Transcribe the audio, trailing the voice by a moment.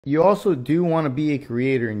You also do want to be a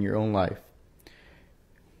creator in your own life.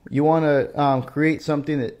 You want to create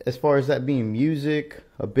something that, as far as that being music,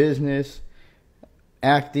 a business,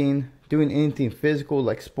 acting, doing anything physical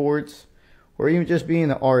like sports, or even just being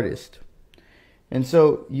an artist. And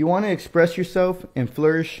so you want to express yourself and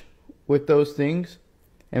flourish with those things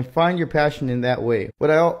and find your passion in that way. What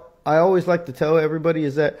I always like to tell everybody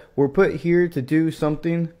is that we're put here to do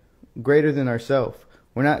something greater than ourselves.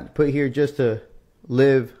 We're not put here just to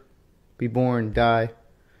live, be born, die.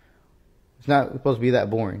 It's not supposed to be that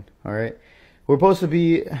boring, all right? We're supposed to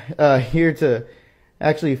be here to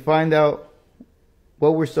actually find out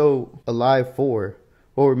what we're so alive for,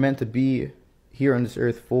 what we're meant to be here on this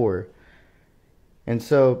earth for. And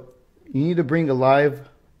so you need to bring alive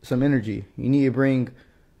some energy. You need to bring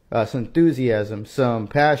some enthusiasm, some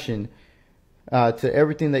passion to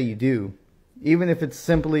everything that you do, even if it's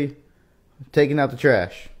simply taking out the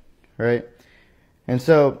trash, right? And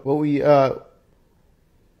so what we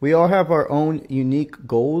all have our own unique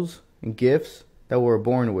goals and gifts that we're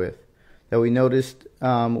born with, that we noticed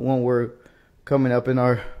when we're coming up in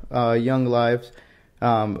our young lives.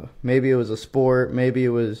 Maybe it was a sport, maybe it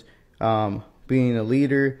was being a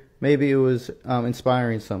leader, maybe it was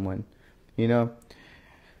inspiring someone, you know.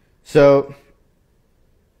 So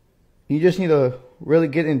you just need to really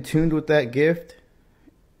get in tune with that gift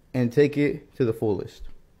and take it to the fullest.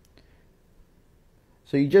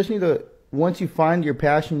 So you just need to, once you find your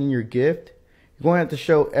passion and your gift, you're going to have to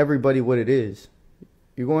show everybody what it is.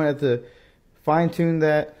 You're going to have to fine-tune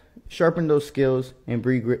that, sharpen those skills, and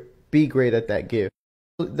be great at that gift.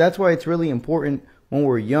 That's why it's really important when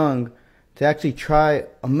we're young to actually try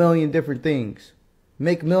a million different things,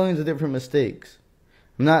 make millions of different mistakes.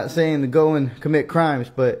 I'm not saying to go and commit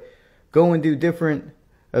crimes, but go and do different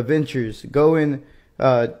adventures. Go and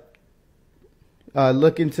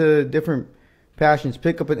look into different passions.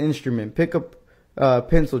 Pick up an instrument. Pick up a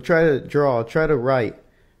pencil. Try to draw. Try to write.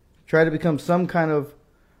 Try to become some kind of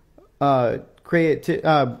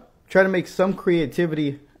try to make some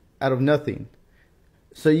creativity out of nothing,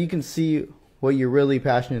 so you can see what you're really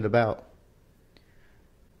passionate about.